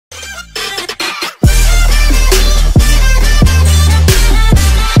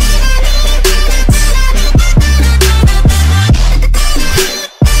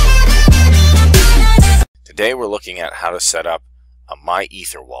looking at how to set up a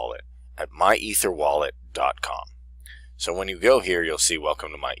Myetherwallet at myetherwallet.com. So when you go here, you'll see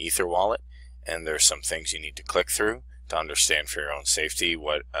Welcome to Myetherwallet, and there's some things you need to click through to understand for your own safety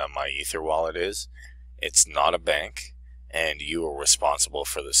what a Myetherwallet is. It's not a bank, and you are responsible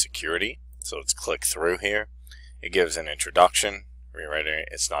for the security. So let's click through here. It gives an introduction.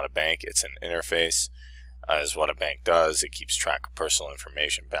 It's not a bank, it's an interface. Is what a bank does. It keeps track of personal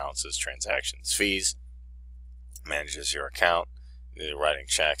information, balances, transactions, fees, manages your account, writing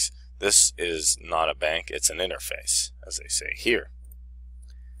checks. This is not a bank, it's an interface, as they say here.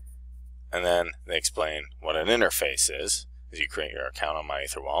 And then they explain what an interface is. As you create your account on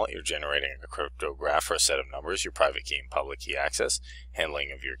Myetherwallet, you're generating a cryptograph for a set of numbers, your private key and public key access,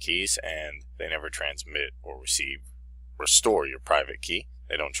 handling of your keys, and they never transmit or restore your private key.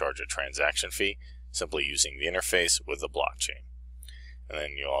 They don't charge a transaction fee, simply using the interface with the blockchain. And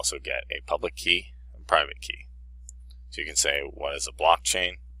then you'll also get a public key and private key. So you can say, what is a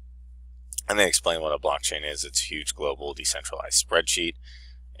blockchain? And they explain what a blockchain is. It's a huge global decentralized spreadsheet,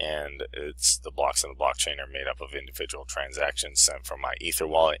 and the blocks in the blockchain are made up of individual transactions sent from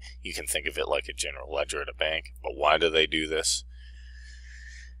Myetherwallet. You can think of it like a general ledger at a bank. But why do they do this?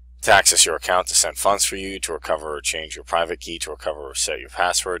 To access your account, to send funds for you, to recover or change your private key, to recover or reset your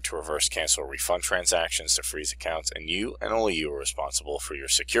password, to reverse, cancel, or refund transactions, to freeze accounts, and you and only you are responsible for your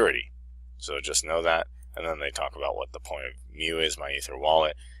security. So just know that. And then they talk about what the point of view is,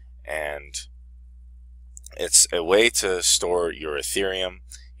 Myetherwallet, and it's a way to store your Ethereum.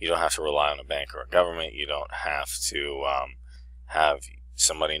 You don't have to rely on a bank or a government. You don't have to have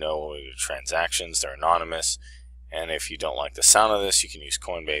somebody know your transactions. They're anonymous. And if you don't like the sound of this, you can use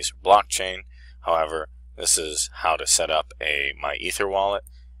Coinbase or blockchain. However, this is how to set up a Myetherwallet,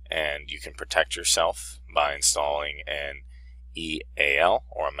 and you can protect yourself by installing an EAL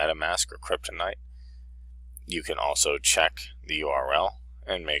or a MetaMask or Kryptonite. You can also check the URL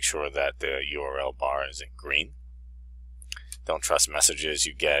and make sure that the URL bar is in green. Don't trust messages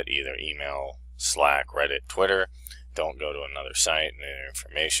you get, either email, Slack, Reddit, Twitter. Don't go to another site and enter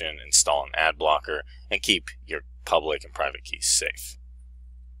information. Install an ad blocker and keep your public and private keys safe.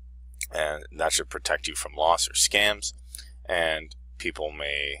 And that should protect you from loss or scams. And people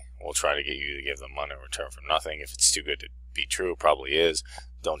will try to get you to give them money in return for nothing. If it's too good to be true, it probably is.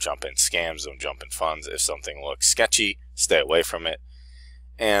 Don't jump in scams, don't jump in funds. If something looks sketchy, stay away from it.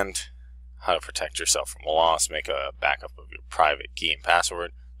 And how to protect yourself from loss: make a backup of your private key and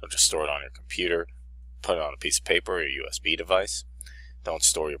password. Don't just store it on your computer. Put it on a piece of paper or your USB device. Don't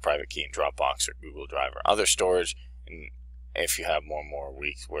store your private key in Dropbox or Google Drive or other storage. And if you have more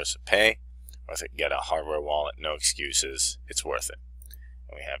weeks worth of pay, or get a hardware wallet, no excuses, it's worth it.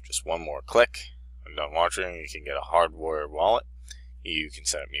 And we have just one more click. I'm done watching. You can get a hardware wallet. You can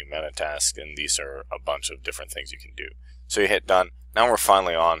set up new meta tasks, and these are a bunch of different things you can do. So you hit done. Now we're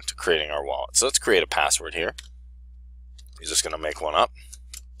finally on to creating our wallet. So let's create a password here. You're just going to make one up.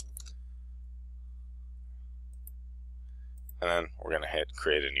 And then we're going to hit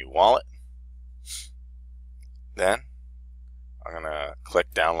create a new wallet. Then I'm going to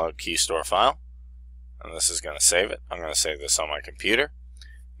click download key store file, and this is going to save it. I'm going to save this on my computer.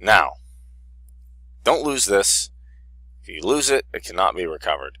 Now, don't lose this. If you lose it, it cannot be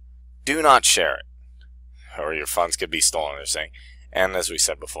recovered. Do not share it, or your funds could be stolen, they're saying. And as we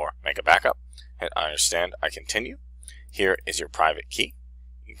said before, make a backup. Hit I understand, I continue. Here is your private key.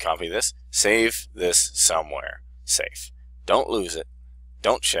 You can copy this. Save this somewhere safe. Don't lose it.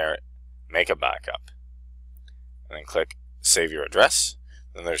 Don't share it. Make a backup. And then click Save Your Address.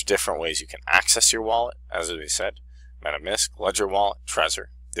 Then there's different ways you can access your wallet, as we said. MetaMask, Ledger Wallet, Trezor,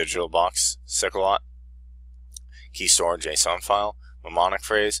 Digital Box, Cyclot, Key Store, JSON file, mnemonic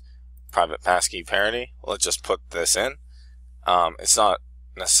phrase, private passkey parity. Let's just put this in. It's not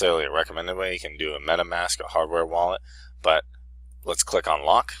necessarily a recommended way. You can do a MetaMask, a hardware wallet, but let's click on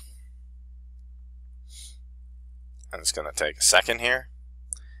lock. And it's going to take a second here.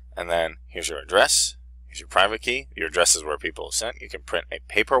 And then here's your address. Here's your private key. Your address is where people have sent. You can print a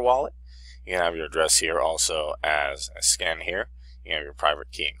paper wallet. You can have your address here also as a scan here. You can have your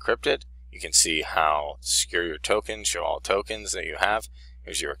private key encrypted. You can see how to secure your tokens, show all tokens that you have.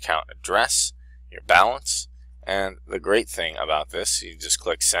 Here's your account address, your balance. And the great thing about this, you just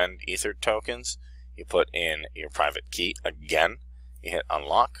click send Ether tokens. You put in your private key again. You hit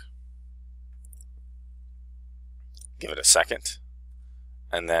unlock. Give it a second,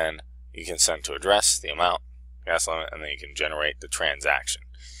 and then you can send to address, the amount, gas limit, and then you can generate the transaction.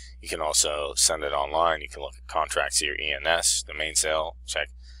 You can also send it online. You can look at contracts here, ENS, the main sale, check,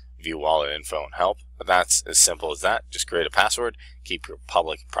 view wallet info, and help. But that's as simple as that. Just create a password, keep your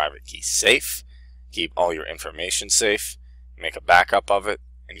public and private keys safe, keep all your information safe, make a backup of it,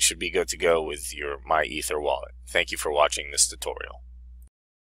 and you should be good to go with your Myetherwallet. Thank you for watching this tutorial.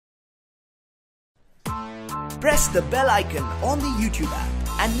 Press the bell icon on the YouTube app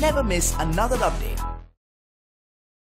and never miss another update.